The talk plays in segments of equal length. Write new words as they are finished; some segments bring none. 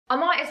I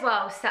might as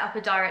well set up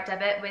a direct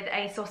debit with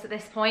Asos at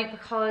this point,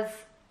 because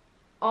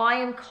I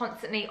am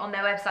constantly on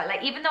their website.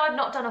 Like, even though I've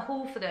not done a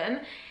haul for them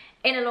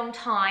in a long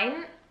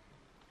time,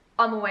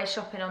 I'm always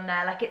shopping on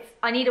there. Like,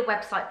 I need a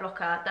website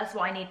blocker. That's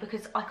what I need,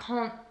 because I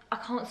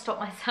can't stop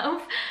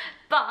myself.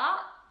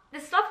 But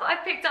the stuff that I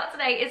picked up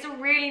today is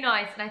really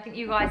nice, and I think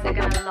you guys are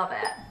gonna love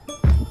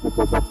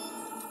it.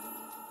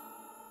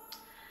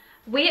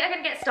 We are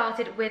going to get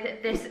started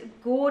with this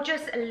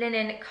gorgeous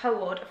linen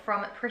cord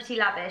from Pretty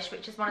Lavish,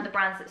 which is one of the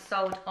brands that's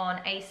sold on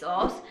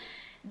Asos.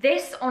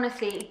 This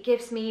honestly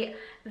gives me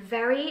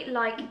very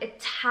like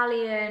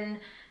Italian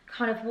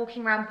kind of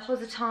walking around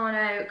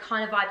Positano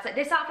kind of vibes. Like,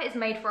 this outfit is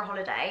made for a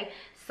holiday,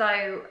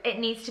 so it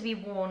needs to be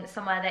worn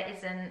somewhere that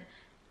isn't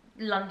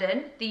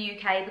London, the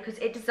UK, because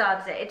it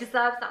deserves it. It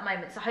deserves that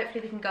moment. So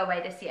hopefully we can go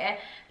away this year.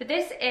 But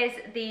this is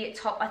the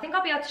top. I think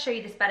I'll be able to show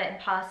you this better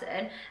in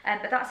person,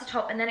 but that's the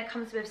top, and then it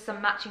comes with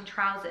some matching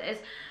trousers.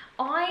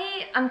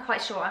 I am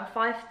quite short, I'm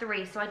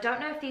 5'3", so I don't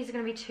know if these are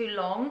going to be too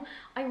long.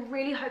 I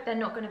really hope they're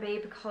not going to be,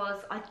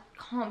 because I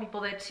can't be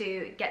bothered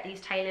to get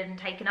these tailored and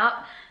taken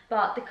up.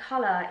 But the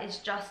colour is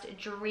just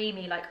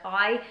dreamy. Like,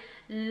 I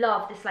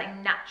love this like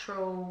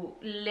natural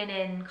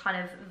linen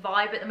kind of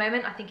vibe at the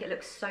moment. I think it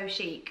looks so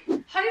chic.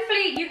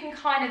 Hopefully you can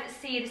kind of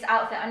see this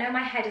outfit. I know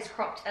my head is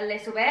cropped a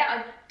little bit.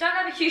 I don't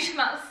have a huge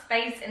amount of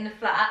space in the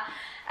flat.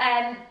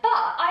 But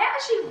I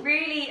actually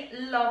really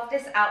love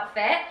this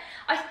outfit.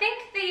 I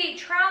think the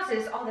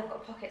trousers, oh, they've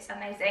got pockets,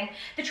 amazing.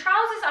 The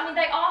trousers, I mean,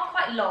 they are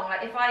quite long,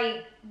 like if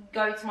I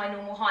go to my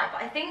normal height,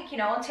 but I think, you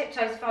know, on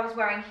tiptoes, if I was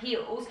wearing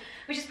heels,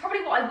 which is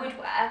probably what I would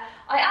wear,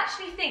 I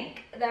actually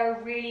think they're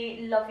a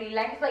really lovely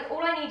length. Like,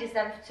 all I need is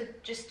them to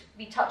just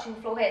be touching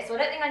the floor here, so I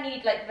don't think I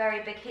need like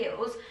very big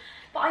heels.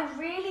 But I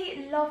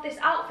really love this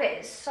outfit.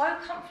 It's so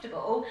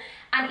comfortable,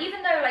 and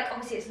even though like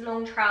obviously it's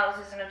long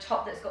trousers and a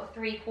top that's got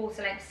 3/4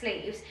 length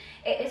sleeves,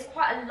 it is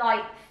quite a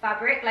light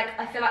fabric. Like,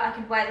 I feel like I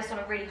could wear this on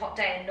a really hot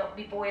day and not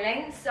be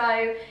boiling.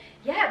 So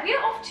yeah, we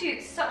are off to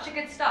such a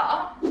good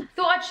start.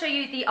 Thought I'd show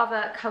you the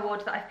other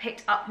cord that I've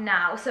picked up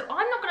now. So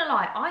I'm not gonna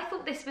lie, I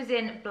thought this was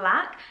in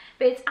black,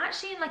 but it's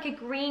actually in like a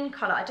green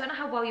colour. I don't know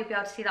how well you'll be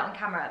able to see that on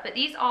camera, but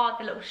these are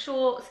the little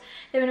shorts.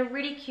 They're in a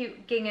really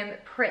cute gingham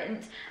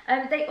print.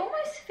 They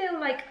almost feel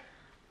like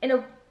in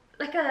a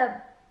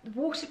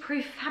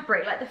waterproof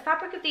fabric. Like, the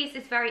fabric of these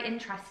is very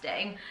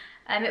interesting.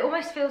 It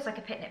almost feels like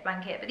a picnic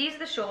blanket, but these are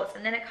the shorts,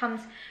 and then it comes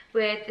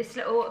with this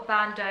little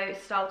bandeau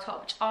style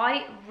top, which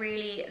I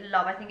really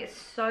love. I think it's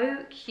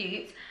so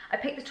cute. I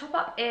picked the top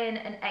up in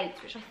an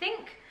 8, which I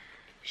think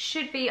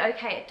should be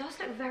okay. It does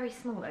look very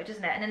small though,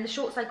 doesn't it? And then the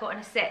shorts I got in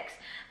a 6.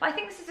 But I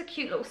think this is a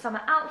cute little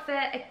summer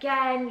outfit.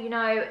 Again, you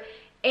know,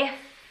 if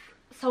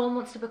someone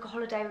wants to book a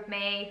holiday with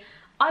me,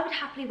 I would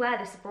happily wear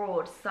this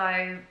abroad.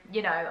 So,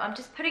 you know, I'm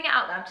just putting it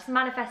out there, I'm just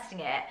manifesting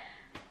it.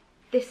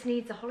 This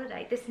needs a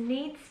holiday. This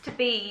needs to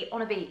be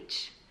on a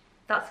beach.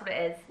 That's what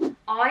it is.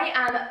 I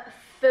am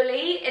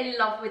fully in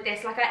love with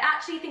this. Like, I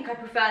actually think I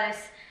prefer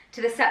this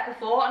to the set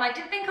before, and I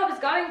didn't think I was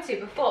going to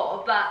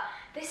before, but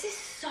this is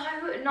so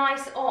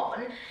nice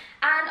on.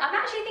 And I'm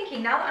actually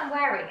thinking, now that I'm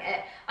wearing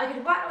it, I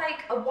could wear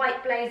like a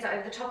white blazer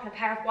over the top and a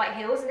pair of white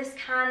heels, and this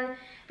can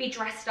be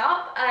dressed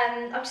up.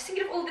 I'm just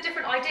thinking of all the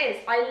different ideas.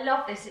 I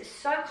love this. It's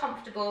so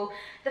comfortable.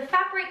 The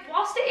fabric,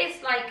 whilst it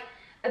is like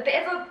it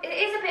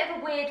is a bit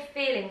of a weird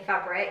feeling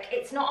fabric,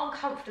 it's not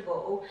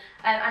uncomfortable,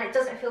 and it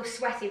doesn't feel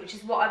sweaty, which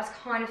is what I was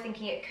kind of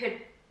thinking it could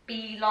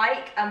be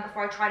like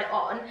before I tried it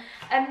on.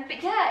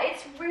 But yeah,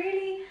 it's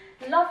really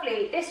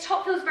lovely. This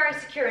top feels very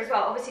secure as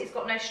well. Obviously it's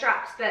got no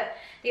straps, but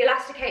the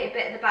elasticated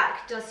bit at the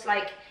back does,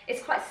 like,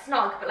 it's quite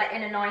snug, but like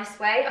in a nice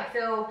way. I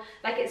feel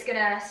like it's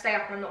gonna stay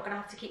up and I'm not gonna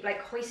have to keep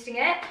like hoisting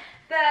it.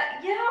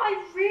 But yeah,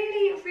 I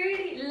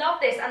really love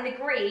this, and the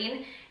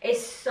green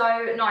is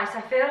so nice.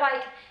 I feel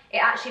like it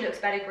actually looks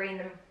better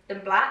green than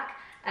black,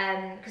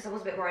 because I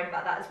was a bit worried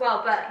about that as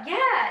well. But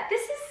yeah,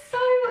 this is so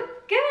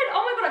good.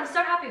 Oh my god, I'm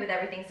so happy with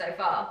everything so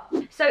far.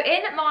 So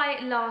in my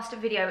last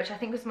video, which I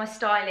think was my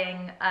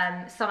styling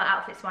summer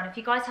outfits one, if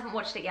you guys haven't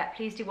watched it yet,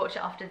 please do watch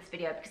it after this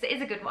video, because it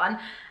is a good one.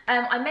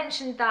 I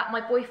mentioned that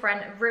my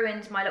boyfriend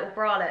ruined my little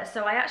bralette,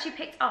 so I actually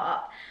picked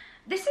up,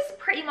 this is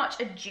pretty much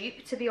a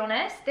dupe, to be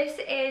honest. This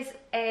is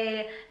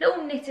a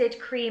little knitted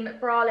cream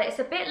bralette. It's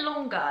a bit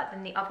longer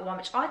than the other one,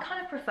 which I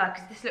kind of prefer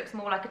because this looks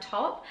more like a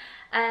top.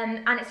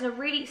 And it's in a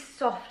really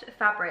soft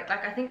fabric.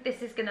 Like, I think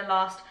this is gonna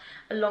last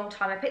a long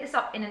time. I picked this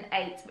up in an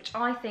 8, which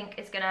I think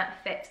is gonna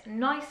fit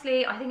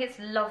nicely. I think it's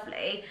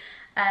lovely.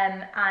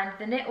 And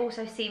the knit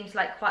also seems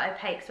like quite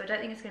opaque, so I don't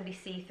think it's gonna be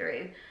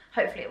see-through.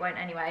 Hopefully it won't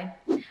anyway.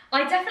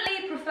 I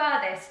definitely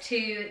prefer this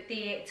to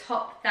the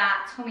top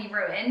that Tommy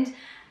ruined.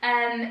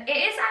 It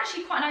is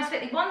actually quite a nice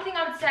fit. The one thing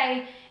I would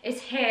say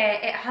is here,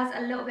 it has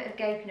a little bit of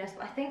gapiness,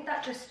 but I think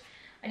that just,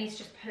 I need to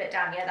just pull it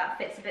down. Yeah, that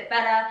fits a bit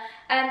better.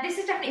 This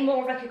is definitely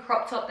more of like a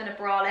crop top than a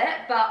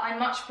bralette, but I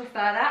much prefer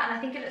that, and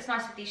I think it looks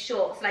nice with these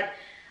shorts. Like,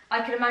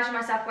 I could imagine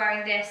myself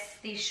wearing this,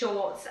 these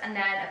shorts, and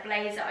then a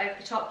blazer over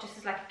the top, just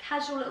as like a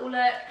casual little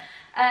look.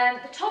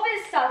 The top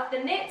itself, the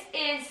knit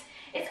is,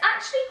 It's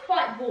actually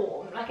quite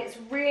warm, like it's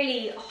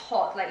really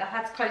hot. Like I've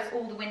had to close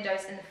all the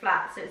windows in the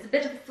flat, so it's a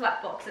bit of a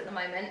sweat box at the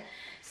moment.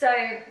 So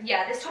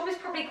yeah, this top is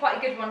probably quite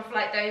a good one for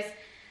like those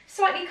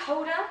slightly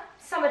colder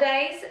summer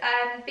days.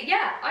 But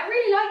yeah, I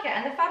really like it,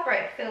 and the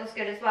fabric feels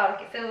good as well.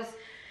 Like it feels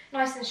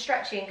nice and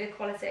stretchy and good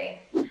quality.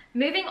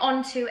 Moving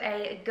on to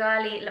a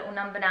girly little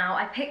number now.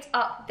 I picked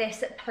up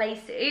this play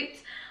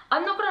suit.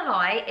 I'm not gonna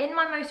lie, in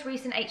my most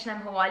recent H&M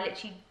haul, I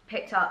literally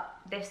picked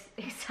up this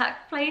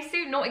exact play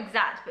suit, not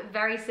exact, but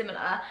very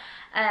similar,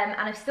 and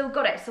I've still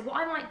got it. So what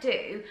I might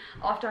do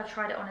after I've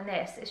tried it on in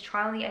this is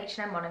try on the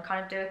H&M one and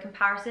kind of do a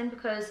comparison,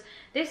 because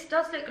this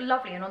does look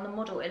lovely and on the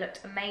model it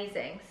looked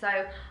amazing. So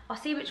I'll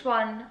see which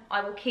one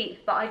I will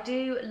keep, but I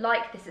do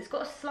like this. It's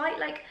got a slight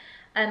like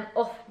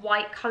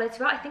off-white colour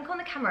to it. I think on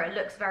the camera it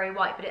looks very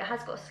white, but it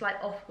has got a slight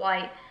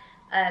off-white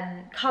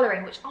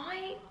colouring, which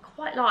I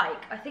quite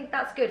like. I think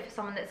that's good for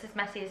someone that's as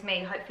messy as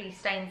me. Hopefully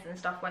stains and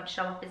stuff won't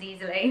show up as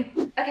easily.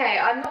 Okay,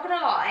 I'm not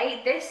gonna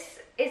lie, this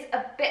is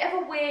a bit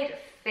of a weird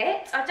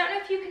fit. I don't know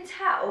if you can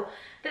tell,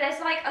 but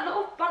there's like a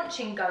lot of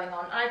bunching going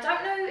on, and I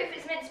don't know if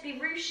it's meant to be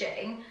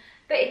ruching,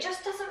 but it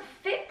just doesn't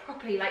fit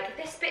properly. Like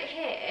this bit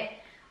here,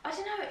 I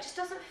don't know, it just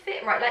doesn't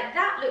fit right. Like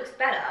that looks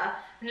better,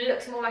 and it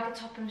looks more like a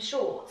top and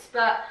shorts,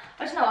 but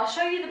I don't know, I'll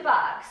show you the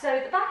back.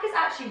 So the back is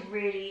actually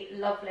really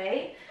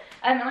lovely.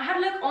 And I had a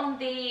look on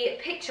the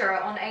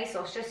picture on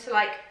Asos just to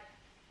like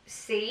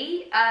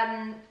see,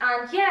 and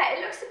yeah,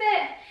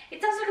 it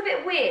does look a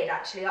bit weird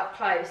actually up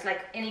close,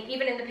 like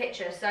even in the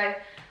picture. So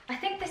I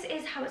think this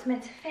is how it's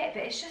meant to fit,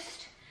 but it's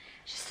just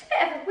a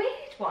bit of a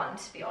weird one,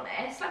 to be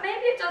honest. Like maybe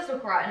it does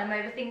look right and I'm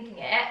overthinking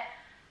it,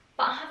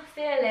 but I have a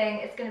feeling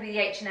it's going to be the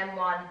H&M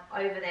one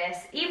over this,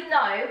 even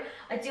though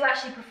I do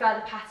actually prefer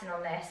the pattern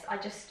on this.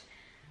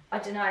 I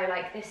don't know,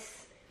 like this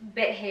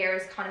bit here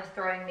is kind of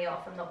throwing me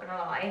off, I'm not gonna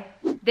lie.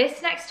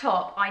 This next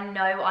top, I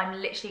know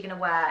I'm literally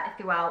gonna wear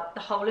throughout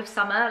the whole of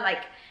summer.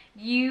 Like,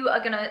 you are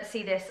gonna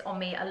see this on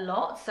me a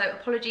lot, so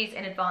apologies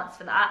in advance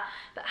for that.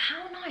 But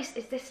how nice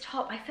is this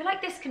top? I feel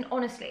like this can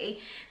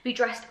honestly be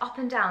dressed up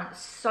and down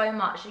so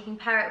much. You can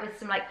pair it with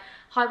some like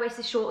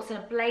high-waisted shorts and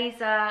a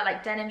blazer,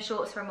 like denim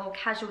shorts for a more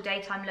casual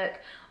daytime look,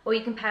 or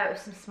you can pair it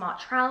with some smart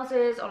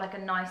trousers or like a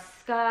nice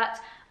skirt.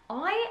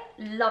 I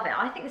love it.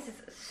 I think this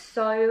is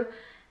so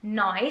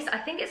nice. I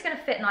think it's going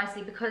to fit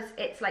nicely because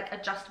it's like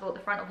adjustable at the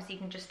front. Obviously you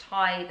can just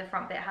tie the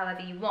front bit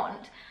however you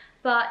want,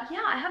 but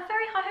yeah, I have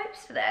very high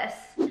hopes for this.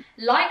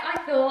 Like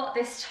I thought,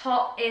 this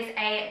top is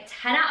a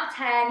 10 out of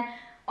 10.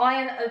 I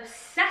am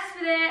obsessed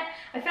with it.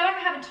 I feel like I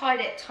haven't tied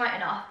it tight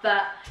enough,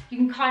 but you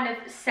can kind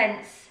of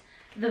sense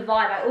the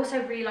vibe. I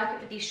also really like it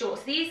with these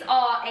shorts. These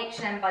are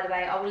H&M, by the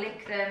way. I will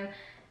link them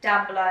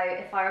down below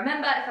if I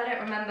remember. If I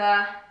don't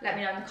remember, let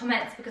me know in the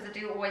comments, because I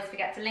do always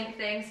forget to link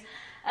things.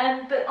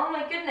 But oh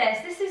my goodness,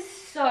 this is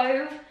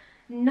so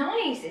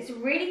nice. It's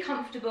really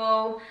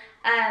comfortable.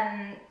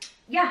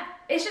 Yeah,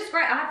 it's just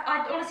great.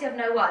 I honestly have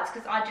no words,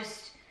 because I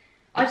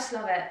just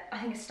love it. I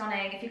think it's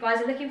stunning. If you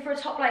guys are looking for a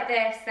top like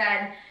this,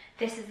 then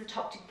this is the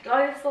top to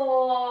go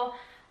for.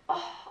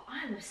 Oh,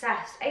 I'm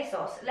obsessed.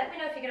 Asos, let me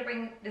know if you're gonna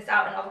bring this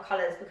out in other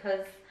colors,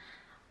 because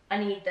I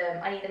need them.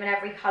 I need them in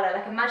every color.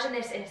 Like imagine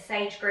this in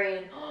sage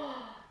green.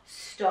 Oh,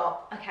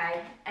 stop.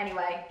 Okay,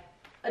 anyway.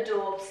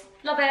 Adorbs.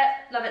 Love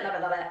it, love it, love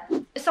it, love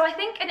it. So I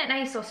think in an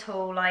Asos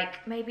haul,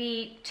 like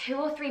maybe 2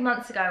 or 3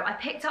 months ago, I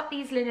picked up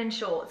these linen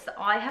shorts that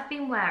I have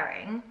been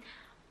wearing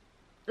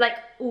like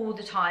all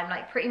the time.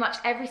 Like pretty much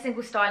every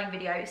single styling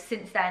video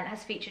since then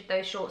has featured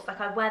those shorts.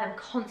 Like I wear them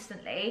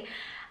constantly,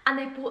 and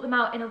they brought them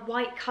out in a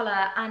white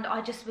color, and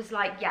I just was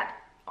like, yeah,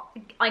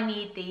 I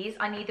need these.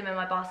 I need them in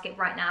my basket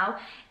right now.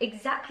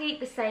 Exactly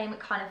the same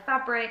kind of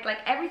fabric. Like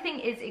everything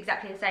is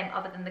exactly the same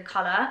other than the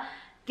color.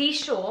 These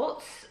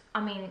shorts, I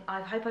mean,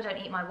 I hope I don't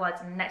eat my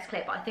words in the next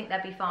clip, but I think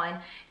they'll be fine.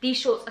 These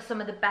shorts are some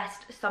of the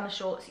best summer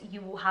shorts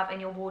you will have in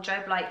your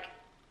wardrobe. Like,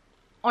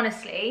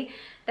 honestly,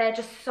 they're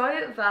just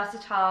so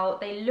versatile.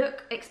 They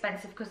look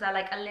expensive because they're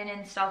like a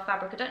linen style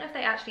fabric. I don't know if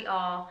they actually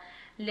are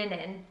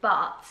linen,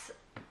 but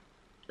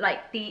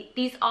like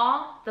these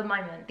are the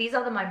moment. These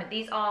are the moment.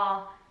 These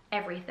are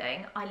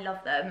everything. I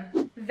love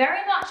them.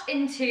 Very much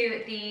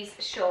into these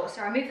shorts.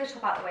 So I'll move the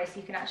top out of the way so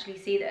you can actually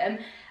see them.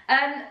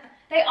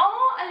 They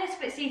are a little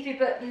bit see-through,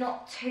 but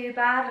not too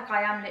bad. Like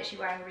I am literally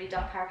wearing a really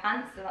dark pair of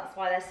pants, so that's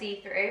why they're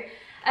see-through.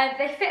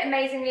 They fit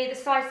amazingly. The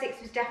size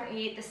 6 was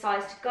definitely the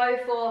size to go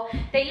for.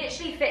 They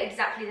literally fit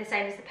exactly the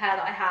same as the pair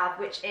that I have,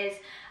 which is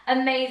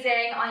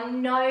amazing. I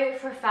know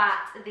for a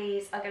fact that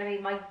these are going to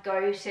be my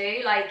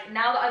go-to. Like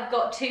now that I've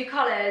got 2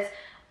 colours,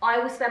 I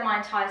will spend my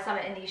entire summer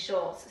in these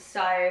shorts.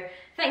 So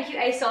thank you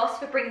ASOS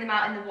for bringing them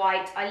out in the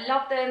white. I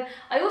love them.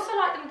 I also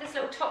like them with this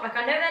little top. Like I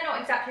know they're not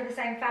exactly the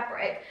same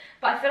fabric,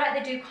 but I feel like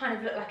they do kind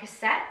of look like a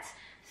set.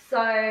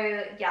 So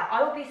yeah,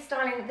 I will be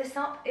styling this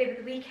up over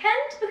the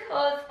weekend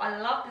because I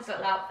love this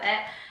little outfit.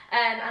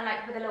 And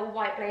like with a little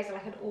white blazer,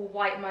 like an all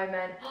white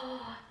moment.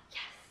 Oh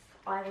yes,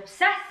 I'm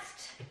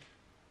obsessed.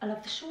 I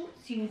love the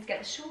shorts. You need to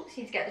get the shorts,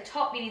 you need to get the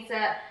top, we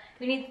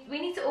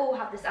need to all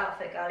have this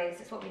outfit, girlies.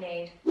 It's what we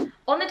need.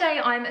 On the day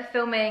I'm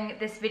filming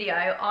this video,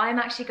 I'm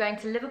actually going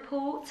to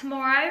Liverpool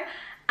tomorrow,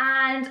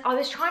 and I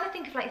was trying to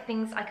think of like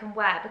things I can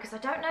wear because I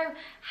don't know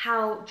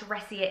how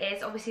dressy it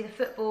is. Obviously the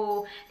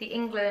football, the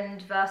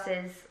England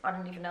versus, I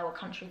don't even know what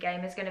country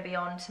game is going to be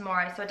on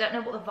tomorrow, so I don't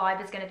know what the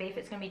vibe is going to be, if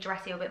it's going to be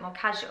dressy or a bit more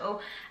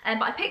casual.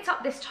 But I picked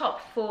up this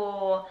top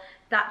for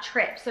that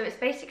trip. So it's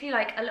basically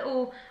like a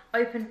little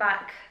open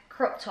back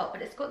crop top,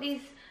 but it's got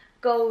these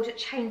gold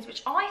chains,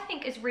 which I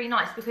think is really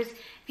nice because if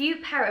you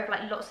pair it with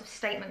like lots of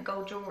statement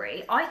gold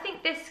jewelry, I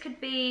think this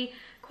could be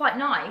quite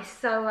nice.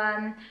 So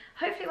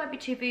hopefully it won't be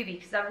too booby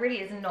because there really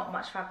is not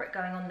much fabric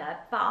going on there,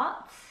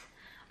 but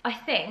I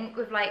think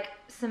with like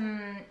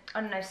some,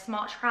 I don't know,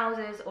 smart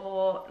trousers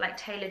or like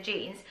tailored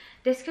jeans,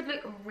 this could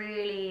look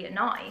really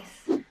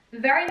nice.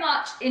 Very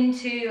much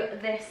into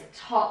this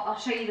top. I'll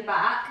show you the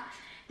back.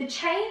 The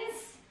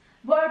chains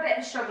were a bit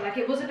of a struggle, like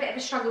it was a bit of a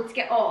struggle to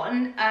get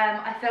on.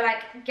 I feel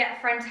like get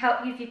a friend to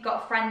help you if you've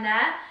got a friend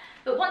there.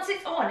 But once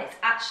it's on, it's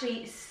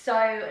actually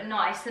so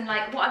nice. And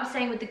like what I'm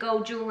saying with the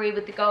gold jewelry,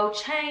 with the gold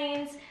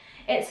chains,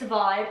 it's a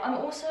vibe. I'm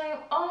also,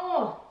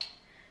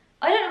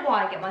 I don't know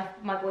why I get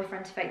my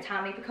boyfriend to fake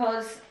tan me,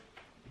 because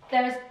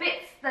there's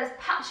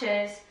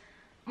patches.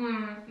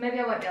 Maybe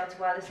I won't be able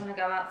to wear this when I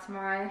go out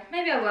tomorrow.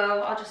 Maybe I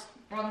will, I'll just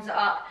bronze it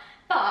up.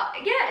 But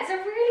yeah, it's a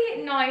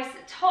really nice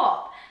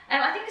top.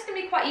 I think it's going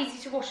to be quite easy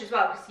to wash as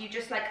well because you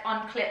just like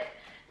unclip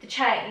the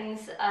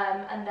chains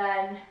and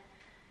then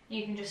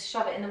you can just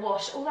shove it in the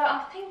wash. Although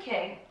I'm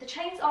thinking the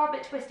chains are a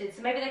bit twisted,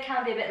 so maybe they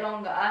can be a bit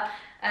longer.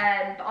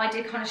 But I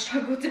did kind of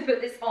struggle to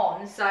put this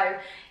on. So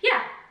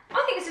yeah,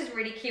 I think this is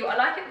really cute. I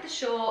like it with the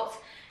shorts.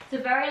 It's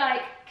a very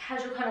like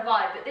casual kind of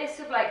vibe, but this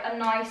with like a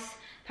nice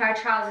pair of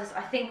trousers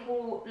I think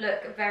will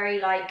look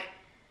very like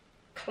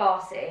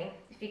classy,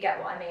 if you get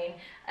what I mean.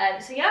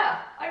 So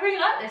yeah, I really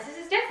like this. This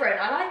is different,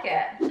 I like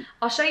it.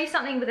 I'll show you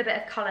something with a bit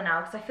of colour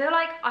now, because I feel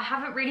like I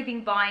haven't really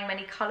been buying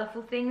many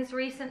colourful things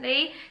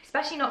recently,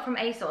 especially not from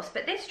Asos,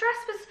 but this dress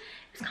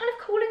was kind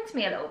of calling to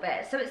me a little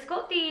bit. So it's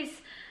got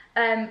these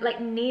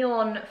like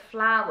neon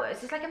flowers.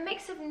 It's like a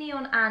mix of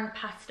neon and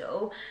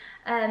pastel.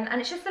 And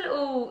it's just a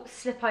little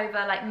slip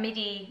over like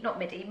mini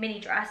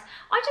dress.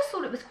 I just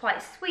thought it was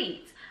quite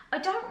sweet. I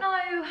don't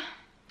know,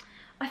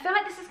 I feel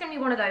like this is going to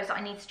be one of those that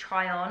I need to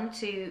try on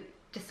to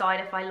decide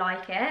if I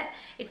like it.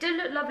 It did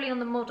look lovely on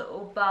the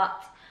model,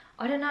 but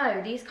I don't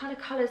know, these kind of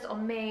colours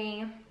on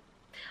me,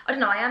 I don't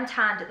know, I am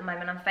tanned at the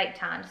moment, I'm fake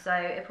tanned, so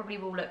it probably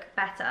will look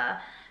better.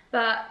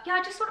 But yeah,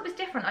 I just thought it was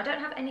different. I don't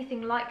have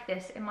anything like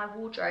this in my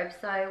wardrobe,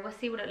 so we'll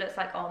see what it looks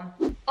like on.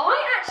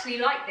 I actually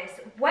like this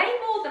way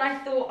more than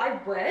I thought I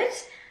would.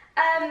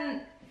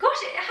 Gosh,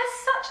 it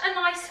has such a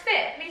nice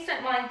fit. Please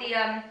don't mind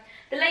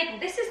the label.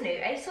 This is new.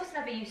 Asos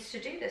never used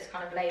to do this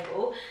kind of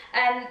label.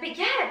 But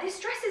yeah, this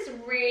dress is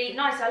really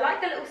nice. I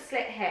like the little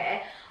slit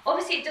here.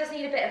 Obviously, it does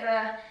need a bit of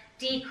a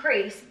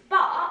decrease,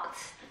 but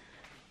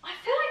I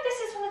feel like this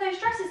is one of those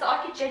dresses that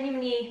I could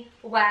genuinely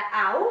wear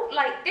out.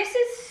 Like, this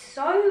is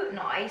so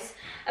nice.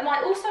 And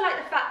I also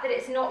like the fact that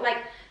it's not like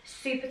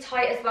super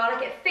tight as well.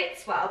 Like, it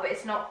fits well, but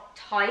it's not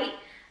tight.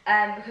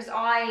 Because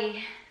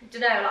I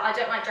don't know, like, I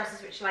don't like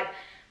dresses which are like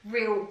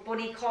real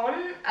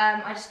bodycon.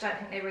 I just don't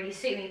think they really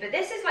suit me. But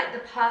this is like the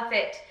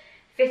perfect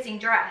fitting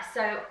dress,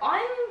 so I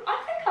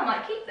think I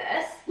might keep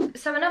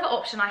this. So another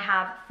option I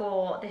have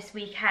for this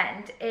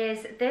weekend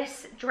is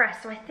this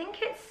dress. So I think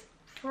it's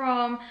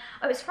from,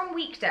 oh, it's from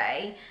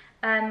Weekday.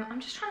 I'm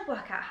just trying to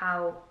work out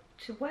how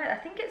to wear it. I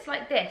think it's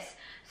like this.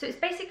 So it's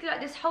basically like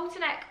this halter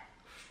neck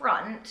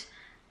front,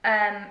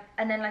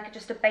 and then like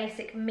just a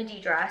basic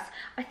midi dress.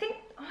 I think,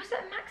 oh, is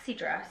that a maxi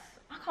dress?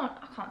 I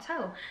can't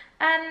tell.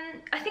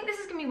 I think this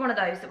is gonna be one of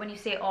those that when you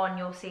see it on,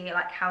 you'll see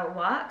like how it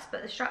works,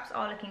 but the straps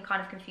are looking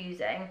kind of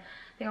confusing.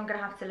 I think I'm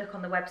gonna have to look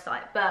on the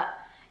website, but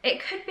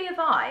it could be a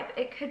vibe.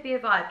 It could be a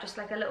vibe, just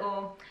like a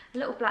little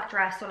black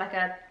dress or like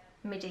a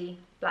midi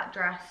black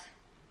dress.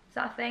 Is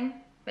that a thing?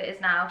 It is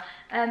now.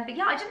 But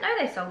yeah, I didn't know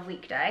they sold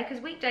Weekday,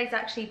 because Weekday is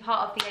actually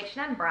part of the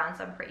H&M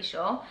brands, I'm pretty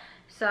sure.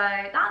 So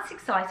that's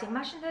exciting.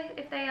 Imagine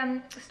if they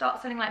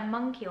start selling like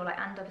Monkey or like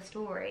And Other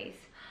Stories.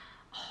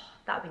 Oh,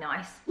 that would be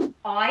nice.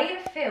 I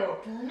feel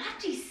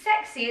bloody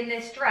sexy in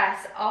this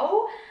dress.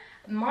 Oh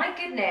my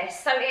goodness.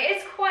 So it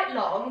is quite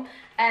long,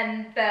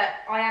 but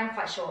I am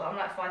quite short. I'm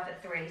like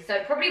 5'3", so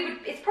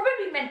it's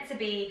probably meant to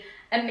be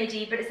a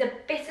midi, but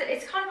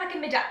it's kind of like a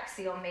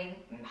mid-axi on me,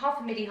 half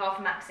a midi, half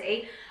a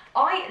maxi.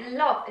 I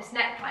love this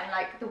neckline,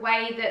 like the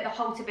way that the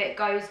halter bit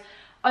goes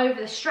over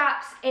the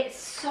straps. It's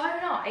so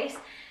nice,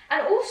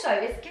 and also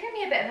it's giving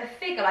me a bit of a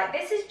figure. Like,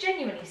 this is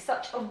genuinely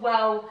such a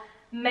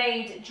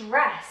well-made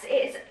dress.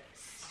 It is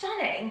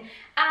stunning,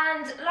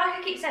 and like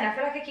I keep saying, I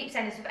feel like I keep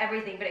saying this with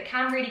everything, but it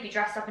can really be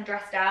dressed up and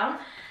dressed down.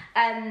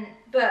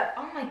 But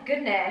oh my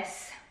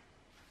goodness,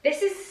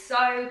 this is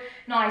so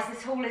nice.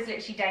 This haul is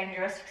literally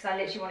dangerous because I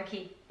literally want to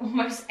keep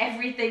almost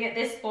everything at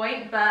this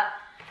point, but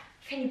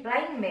can you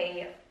blame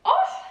me?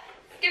 Oh,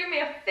 it's giving me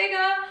a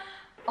figure.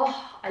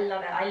 Oh, I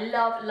love it. I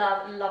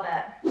love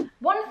it.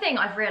 One thing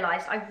I've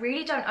realised I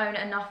really don't own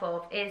enough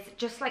of is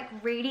just like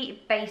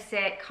really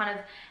basic kind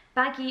of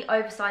baggy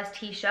oversized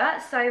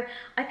t-shirt. So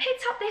I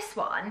picked up this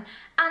one,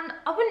 and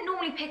I wouldn't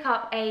normally pick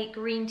up a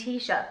green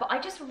t-shirt, but I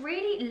just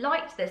really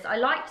liked this. I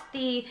liked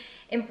the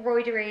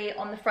embroidery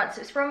on the front.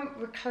 So it's from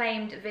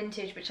Reclaimed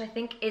Vintage, which I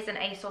think is an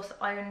Asos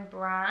own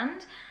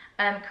brand.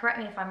 Correct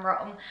me if I'm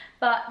wrong,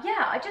 but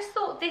yeah, I just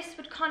thought this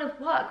would kind of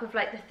work with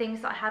like the things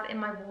that I have in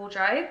my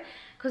wardrobe,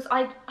 because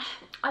I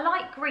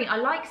like green, I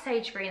like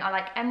sage green, I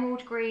like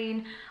emerald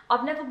green.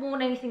 I've never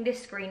worn anything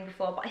this green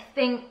before, but I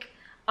think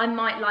I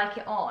might like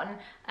it on.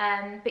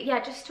 But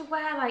yeah, just to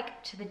wear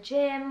like to the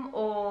gym,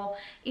 or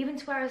even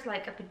to wear as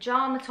like a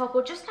pajama top,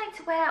 or just like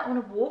to wear on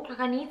a walk.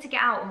 Like I need to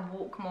get out and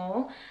walk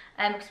more,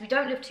 because we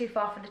don't live too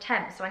far from the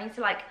Thames, so I need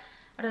to like,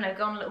 I don't know,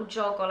 go on a little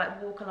jog or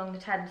like walk along the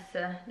Thames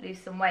to lose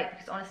some weight,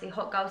 because honestly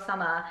hot girl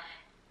summer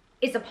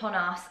is upon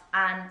us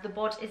and the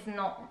bod is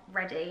not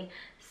ready.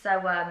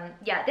 So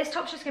yeah, this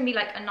top's just gonna be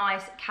like a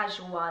nice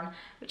casual one,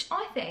 which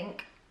I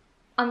think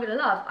I'm gonna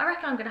love. I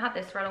reckon I'm gonna have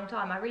this for a long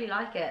time. I really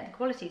like it. The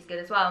quality's good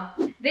as well.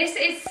 This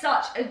is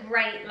such a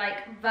great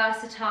like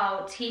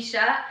versatile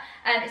t-shirt,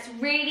 and it's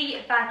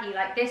really baggy.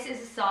 Like this is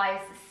a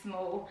size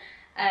small,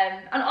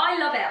 and I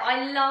love it.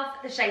 I love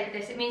the shape of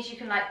this. It means you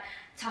can like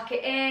tuck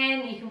it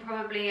in. You can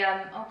probably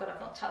oh god,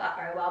 I've not tucked that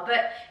very well,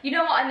 but you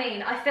know what I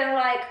mean. I feel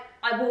like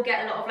I will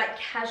get a lot of like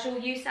casual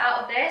use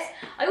out of this.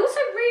 I also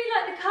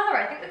really like the colour.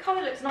 I think the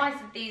colour looks nice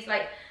with these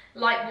like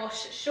light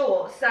wash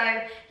shorts. So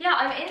yeah,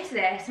 I'm into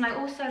this, and I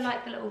also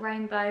like the little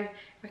rainbow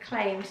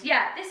Reclaimed.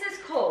 Yeah, this is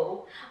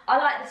cool. I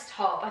like this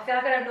top. I feel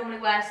like I don't normally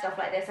wear stuff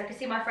like this. I can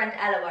see my friend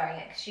Ella wearing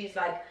it because she's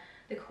like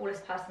the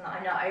coolest person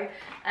that I know.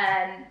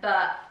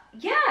 But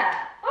yeah,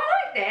 I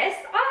like this.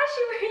 I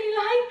actually really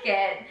like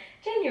it.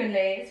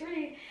 Genuinely, it's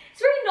really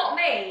not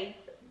me,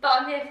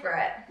 but I'm here for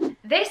it.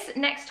 This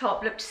next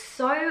top looked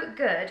so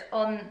good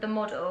on the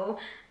model,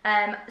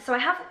 so I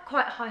have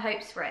quite high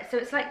hopes for it. So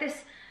it's like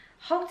this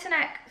halter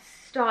neck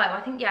style.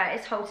 I think, yeah,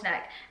 it's halter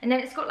neck, and then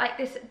it's got like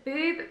this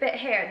boob bit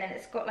here, and then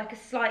it's got like a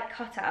slight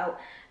cutout,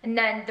 and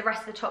then the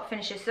rest of the top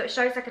finishes, so it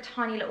shows like a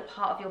tiny little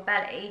part of your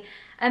belly.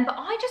 But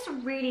I just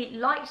really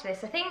liked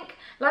this. I think,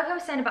 like I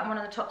was saying about one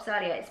of the tops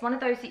earlier, it's one of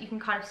those that you can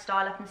kind of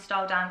style up and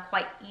style down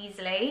quite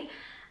easily.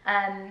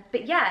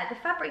 But yeah, the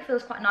fabric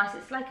feels quite nice.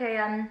 It's like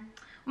a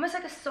almost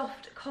like a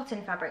soft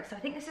cotton fabric, so I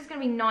think this is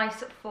going to be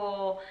nice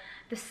for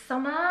the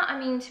summer. I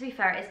mean, to be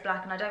fair, it is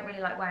black, and I don't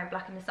really like wearing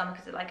black in the summer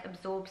because it like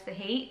absorbs the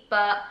heat.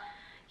 But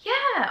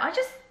yeah, I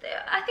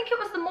think it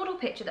was the model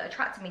picture that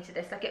attracted me to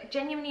this. Like it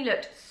genuinely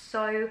looked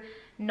so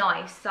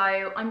nice,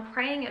 so I'm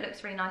praying it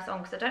looks really nice on,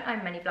 because I don't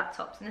own many black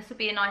tops, and this would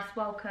be a nice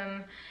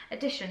welcome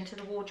addition to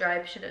the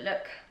wardrobe should it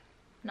look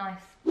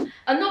nice.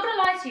 I'm not gonna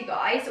lie to you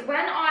guys,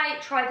 when I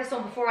tried this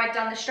on before I'd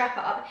done the strap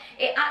up,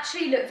 it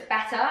actually looked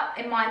better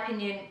in my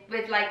opinion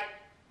with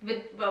when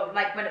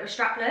it was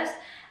strapless.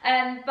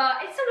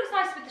 But it still looks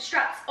nice with the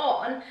straps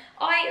on.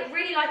 I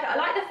really like it. I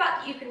like the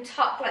fact that you can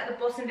tuck like the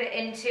bottom bit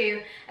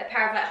into a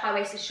pair of like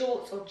high-waisted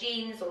shorts or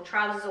jeans or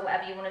trousers or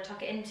whatever you want to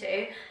tuck it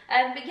into.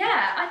 But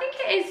yeah, I think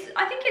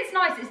it's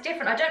nice. It's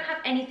different. I don't have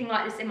anything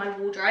like this in my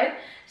wardrobe,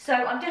 so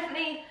I'm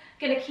definitely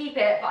gonna keep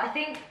it. But I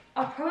think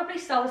I'll probably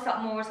style this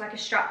up more as like a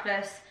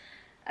strapless,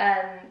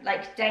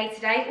 like day to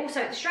day.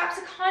 Also, the straps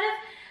are kind of,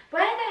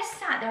 where they're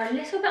sat, they're a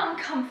little bit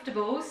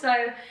uncomfortable. So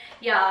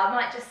yeah, I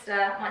might just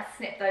might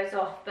snip those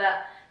off.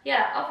 But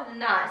yeah, other than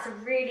that, it's a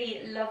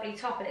really lovely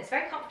top, and it's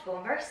very comfortable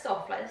and very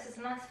soft. Like this is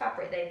a nice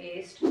fabric they've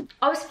used.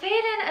 I was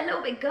feeling a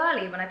little bit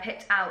girly when I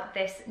picked out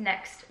this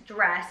next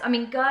dress. I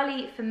mean,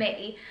 girly for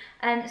me.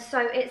 And so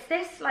it's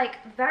this like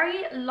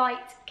very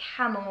light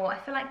camel. I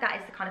feel like that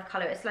is the kind of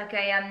colour. It's like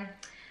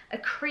a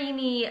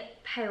creamy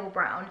pale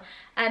brown,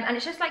 and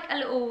it's just like a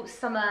little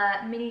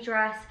summer mini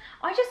dress.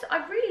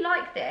 I really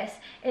like this.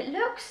 It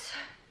looks,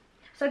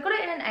 so I got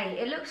it in an 8.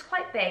 It looks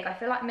quite big. I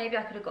feel like maybe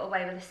I could have got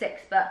away with a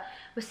 6, but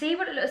we'll see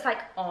what it looks like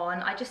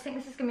on. I just think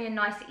this is gonna be a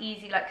nice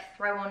easy like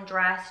throw on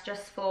dress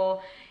just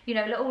for, you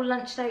know, little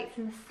lunch dates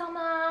in the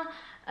summer,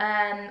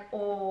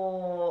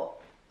 or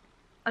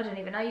I don't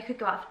even know, you could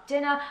go out for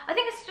dinner. I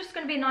think it's just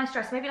gonna be a nice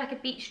dress, maybe like a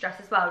beach dress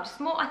as well. Just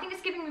more, I think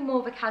it's giving me more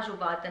of a casual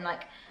vibe than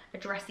like a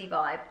dressy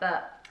vibe,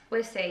 but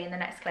we'll see in the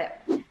next clip.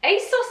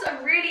 Asos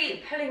are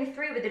really pulling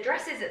through with the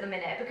dresses at the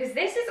minute, because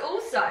this is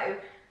also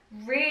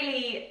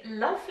really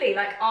lovely.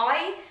 Like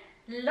I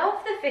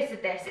love the fit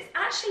of this. It's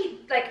actually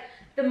like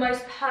the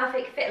most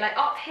perfect fit. Like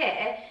up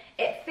here,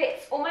 it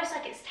fits almost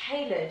like it's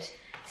tailored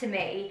to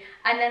me,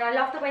 and then I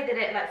love the way that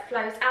it like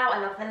flows out. I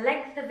love the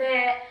length of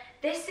it.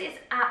 This is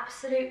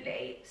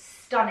absolutely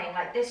stunning.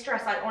 Like this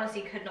dress I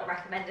honestly could not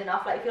recommend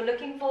enough. Like if you're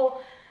looking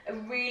for a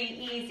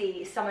really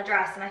easy summer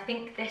dress, and I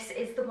think this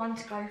is the one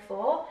to go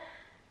for.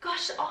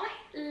 Gosh, I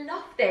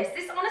love this.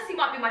 This honestly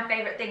might be my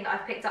favourite thing that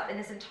I've picked up in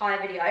this entire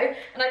video,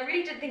 and I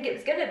really didn't think it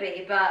was gonna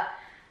be, but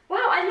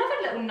wow, I love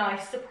a little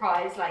nice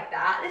surprise like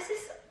that. This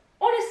is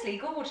honestly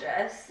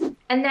gorgeous.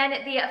 And then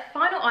the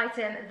final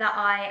item that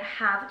I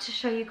have to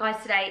show you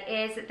guys today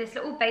is this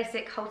little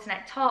basic halter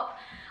neck top.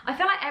 I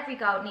feel like every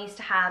girl needs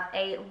to have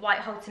a white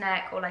halter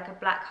neck or like a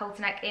black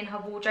halter neck in her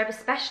wardrobe,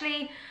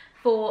 especially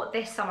for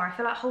this summer. I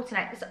feel like halter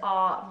necks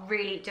are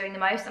really doing the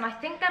most, and I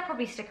think they'll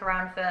probably stick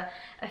around for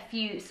a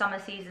few summer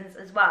seasons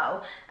as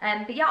well.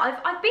 But yeah,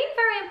 I've been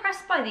very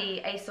impressed by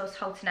the Asos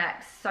halter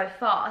necks so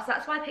far, so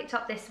that's why I picked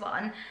up this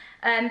one.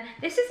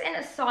 This is in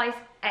a size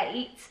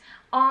 8.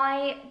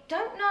 I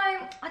don't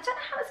know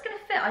how it's going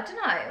to fit. I don't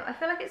know. I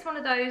feel like it's one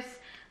of those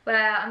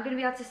where I'm going to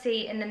be able to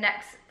see in the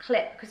next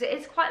clip, because it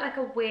is quite like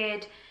a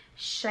weird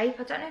shape.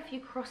 I don't know if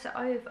you cross it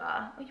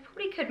over. Or you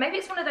probably could. Maybe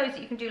it's one of those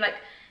that you can do like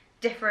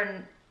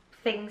different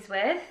things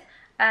with.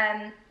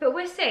 But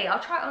we'll see. I'll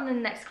try it on in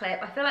the next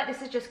clip. I feel like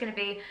this is just going to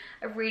be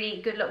a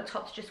really good little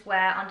top to just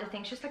wear under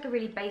things. Just like a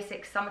really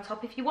basic summer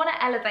top. If you want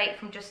to elevate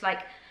from just like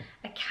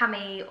a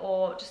cami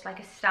or just like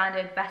a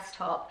standard vest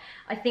top,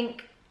 I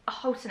think a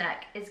halter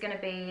neck is going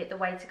to be the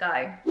way to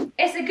go.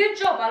 It's a good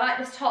job I like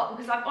this top,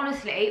 because I've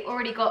honestly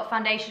already got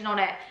foundation on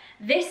it.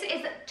 This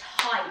is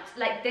tight.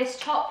 Like, this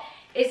top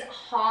is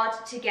hard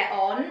to get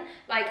on.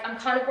 Like, I'm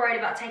kind of worried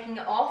about taking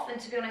it off,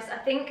 and to be honest, I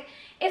think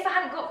if I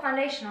hadn't got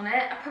foundation on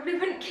it, I probably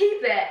wouldn't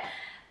keep it.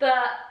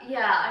 But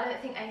yeah, I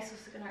don't think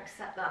Asos are going to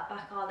accept that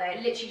back, are they?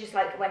 It literally just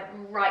like went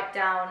right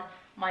down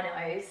my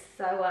nose.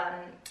 So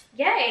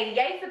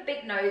yay for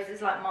big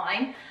noses like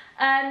mine.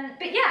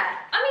 But yeah,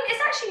 I mean,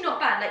 it's actually not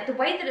bad. Like, the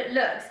way that it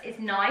looks is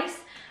nice.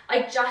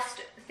 I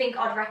just think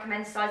I'd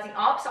recommend sizing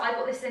up. So I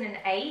got this in an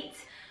 8.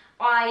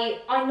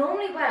 I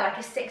normally wear like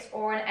a 6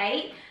 or an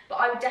 8, but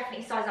I would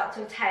definitely size up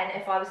to a 10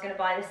 if I was going to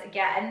buy this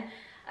again.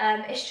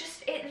 It's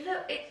just, it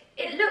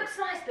looks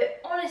nice,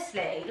 but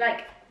honestly,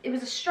 like, it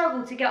was a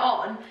struggle to get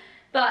on.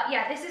 But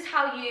yeah, this is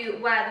how you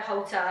wear the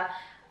halter.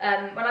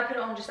 When I put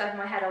it on just over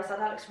my head, I was like,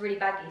 that looks really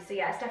baggy. So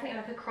yeah, it's definitely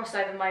like a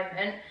crossover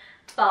moment.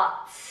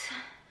 But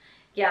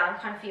yeah, I'm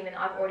kind of fuming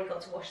that I've already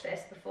got to wash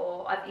this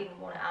before I've even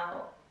worn it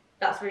out.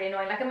 That's really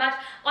annoying. Like, imagine,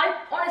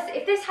 honestly,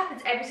 if this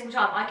happens every single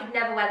time, I could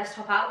never wear this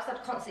top out because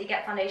I'd constantly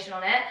get foundation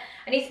on it.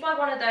 I need to buy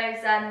one of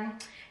those,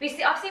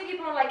 I've seen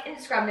people on like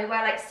Instagram, they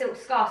wear like silk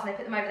scarves and they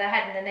put them over their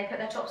head and then they put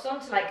their tops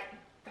on to like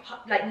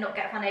not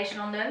get foundation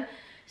on them.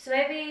 So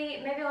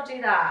maybe I'll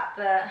do that.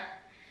 But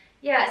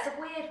yeah, it's a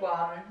weird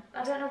one.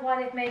 I don't know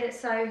why they've made it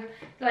so,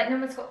 like, no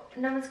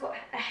one's got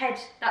a head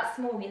that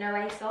small, you know,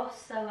 Asos.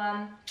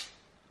 So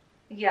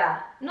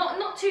yeah,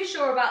 not too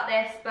sure about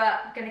this,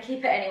 but I'm gonna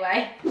keep it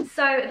anyway.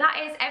 So that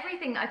is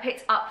everything that I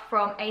picked up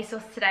from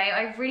Asos today.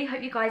 I really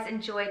hope you guys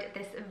enjoyed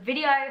this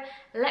video.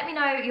 Let me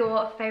know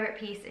your favorite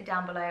piece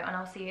down below, and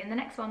I'll see you in the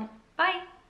next one. Bye.